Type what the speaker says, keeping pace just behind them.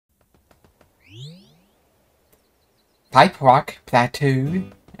Pipe Rock Plateau.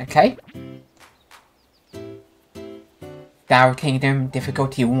 Okay. Tower Kingdom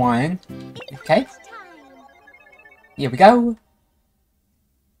difficulty 1. Okay. Here we go.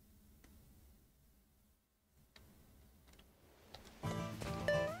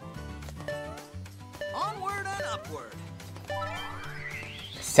 Onward and upward.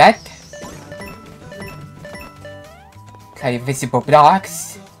 Set. Okay, visible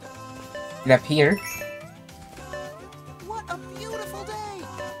blocks. Get up here. What a beautiful day.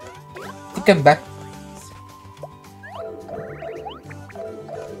 Come back.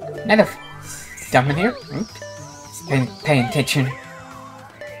 Another summon here. Oops. Paying attention.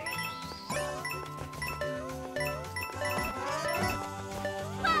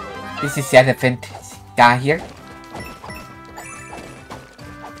 This is the elephant guy here.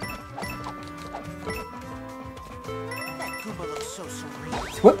 That Goomba looks so serene.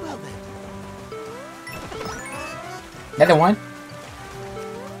 Whoop. Well then, Another one.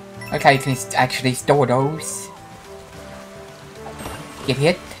 Okay, you can actually store those. Get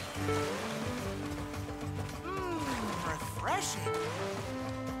hit. refreshing.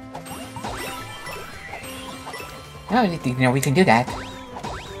 I don't think we can do that.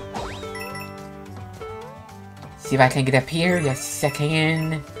 See if I can get up here. Yes, I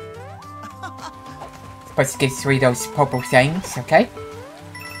can. Supposed to get through those purple things, okay?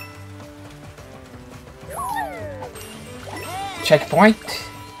 Checkpoint.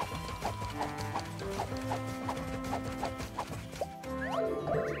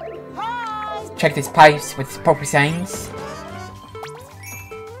 Check these pipes with purple things.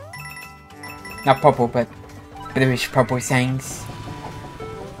 Not purple, but bluish purple things.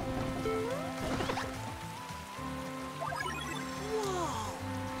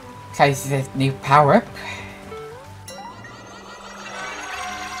 Okay, this is a new power-up.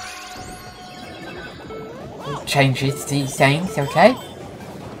 Changes these things, okay?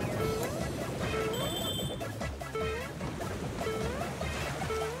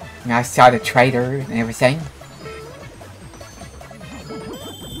 And I saw the trader and everything.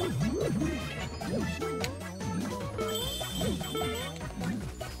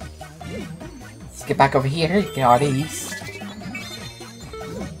 Let's get back over here, get all these.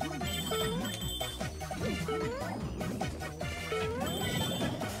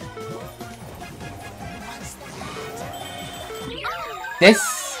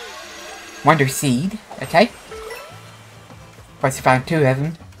 This Wonder Seed, okay? First I found 2 of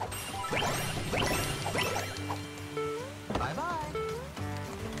them. Bye-bye.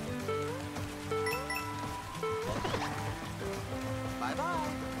 Bye-bye.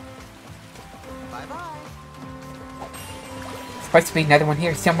 Bye-bye. Supposed to be another one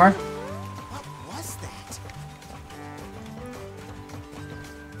here somewhere. What was that?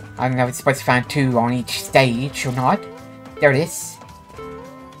 I don't know if it's supposed to find 2 on each stage or not. There it is.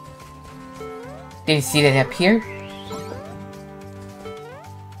 Did you see that up here? Hey,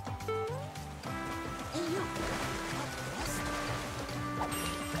 you.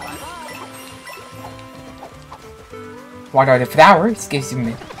 What are the flowers? Gives them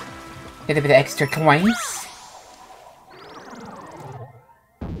a little bit of extra coins.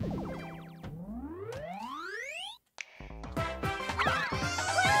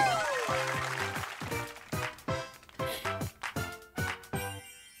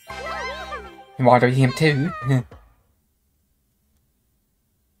 Water him too.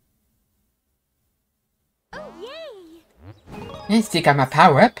 Oh, yay! And still got my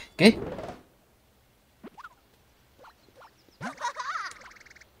power up. Good.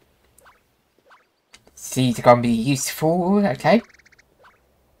 Seeds are gonna be useful. Okay.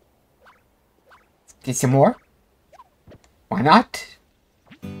 Get some more. Why not?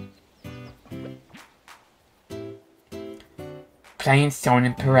 Plainstone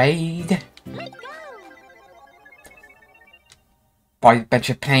and Parade. Let's go! Bought a bunch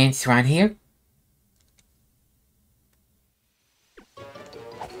of plants around here.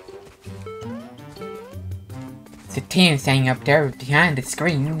 It's a tin thing up there behind the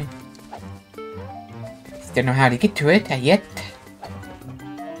screen. Still don't know how to get to it yet.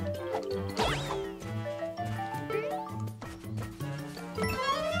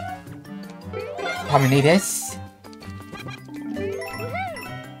 Probably need this.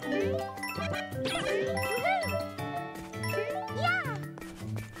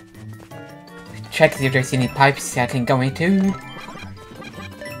 Check if there's any pipes I can go into.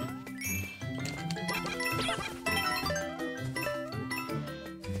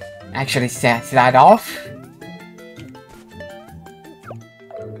 Actually set that off.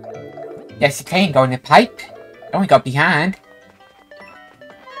 Yes, you can go in the pipe. Don't go behind.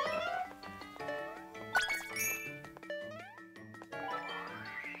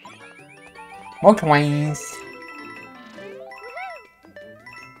 More coins.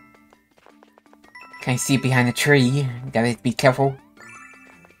 Can't see behind the tree. Gotta be careful.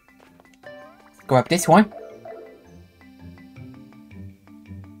 Go up this one.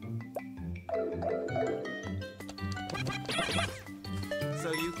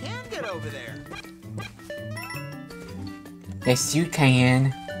 So you can get over there. Yes, you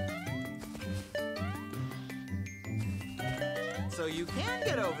can. So you can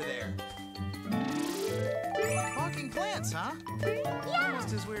get over there. Talking plants, huh?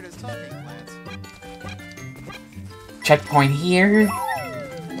 Almost as weird as talking plants. Checkpoint here.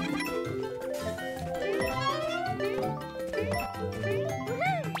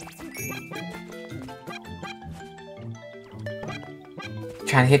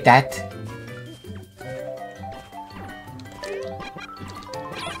 Trying to hit that.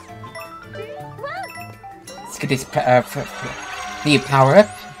 Let's get this the power up.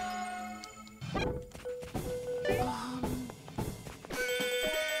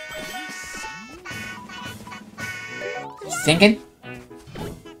 Singing.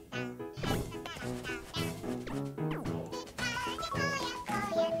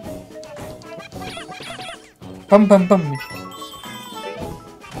 Bum bum bum.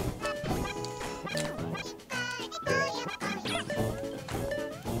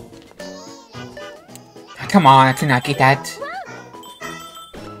 Come on, I cannot get that.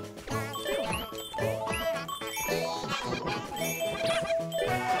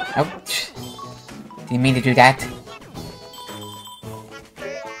 Ouch. Didn't mean to do that.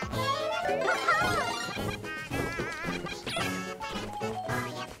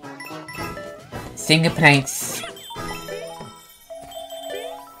 Single planks.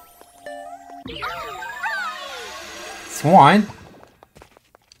 Swan.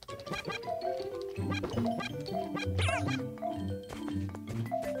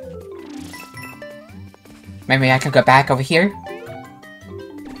 Maybe I can go back over here.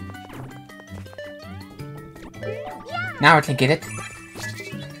 Now I can get it.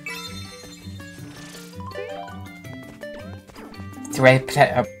 It's a red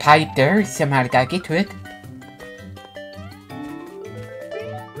pipe there. Somehow I gotta get to it.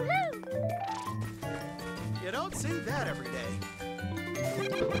 You don't see that every day.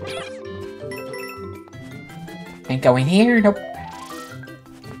 Ain't going here. Nope.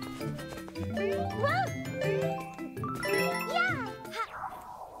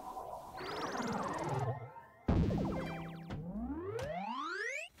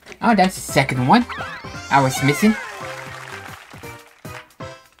 Oh, that's the second one I was missing.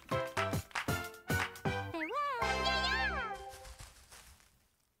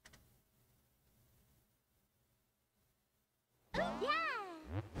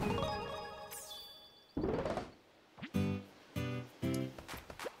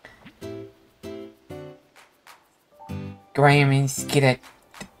 Graham and Skidadders.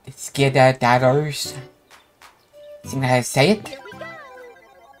 Seem how to say it.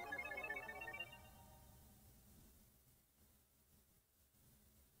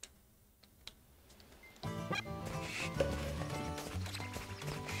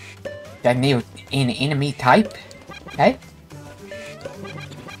 That new an enemy type. Okay.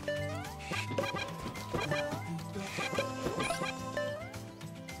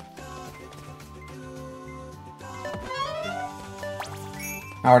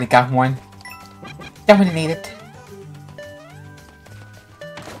 I already got one. Don't really need it.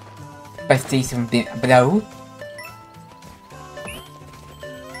 But see some below.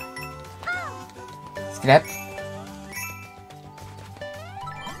 Let's get up.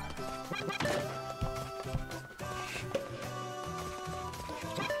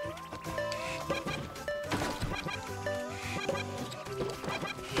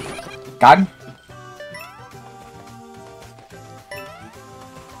 Got him.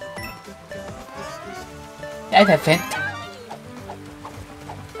 That's a vent.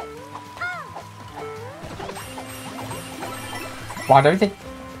 Water it.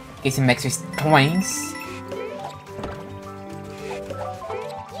 Get some extra coins.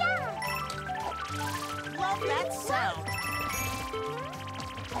 Love that sound.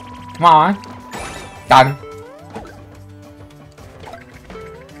 Come on. Got him.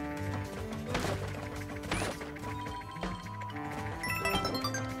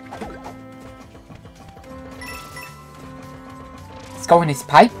 Let's go in his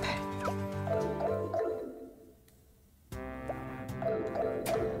pipe.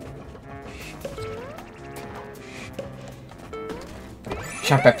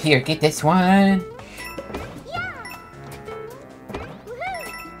 Jump up here, get this one.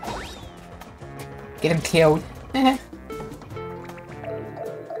 Get him killed.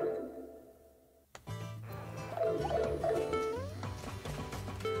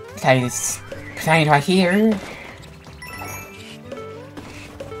 Play this plane right here.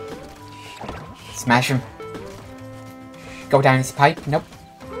 Smash him. Go down this pipe. Nope.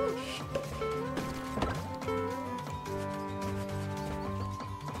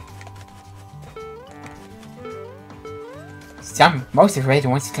 Most of the red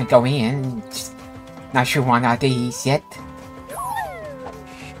ones can go in. Just not sure one of these yet.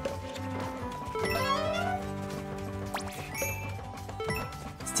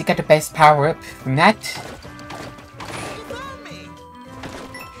 Still got the best power up from that.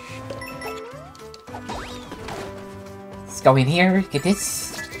 Let's go in here, get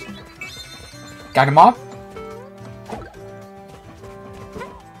this. Got him off.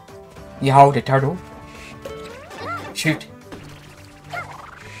 You hold the turtle. Shoot.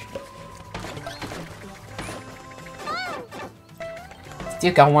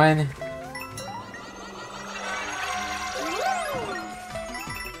 Still got one.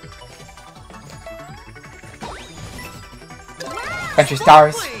 Bunch of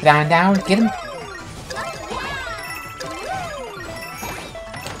stars flying down. Get him.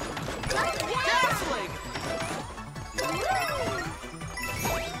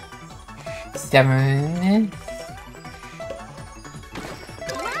 Seven.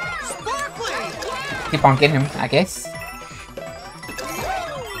 Keep on getting him, I guess.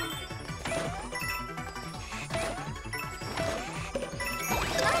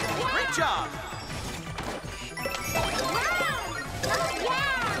 Great job.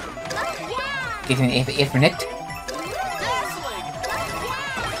 Getting infinite.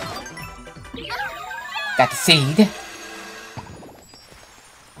 Got the seed.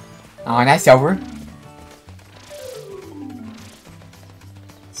 Oh, that's over.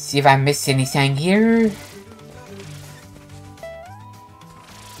 See if I missed anything here.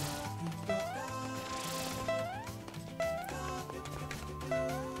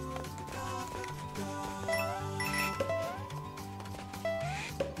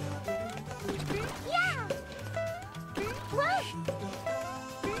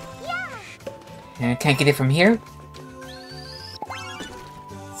 And I can't get it from here.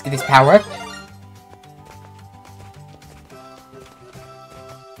 Let's get this power up.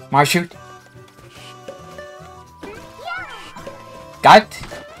 Marshute. Got it.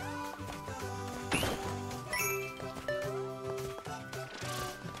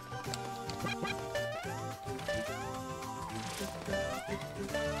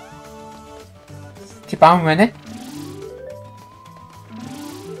 Keep on running.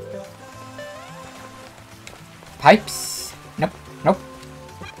 Pipes. Nope. Nope.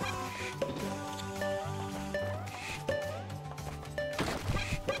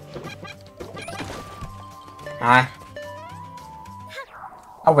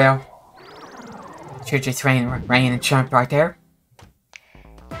 Oh well. Should just rain and jump right there.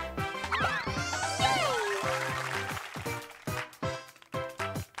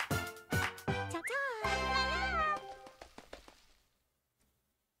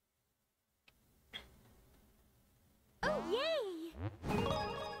 Oh, yay!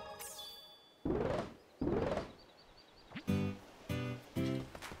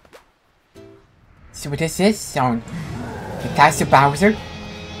 See what this is on the Castle Bowser.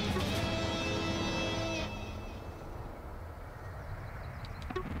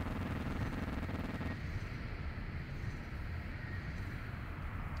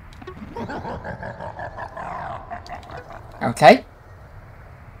 Okay.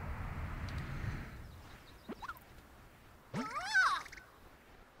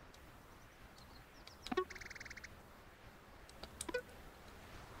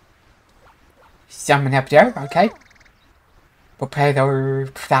 Someone up there, okay. Prepare our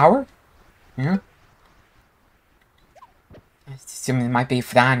flower. Yeah. Assuming it might be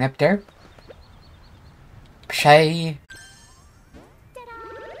flying up there. Shay.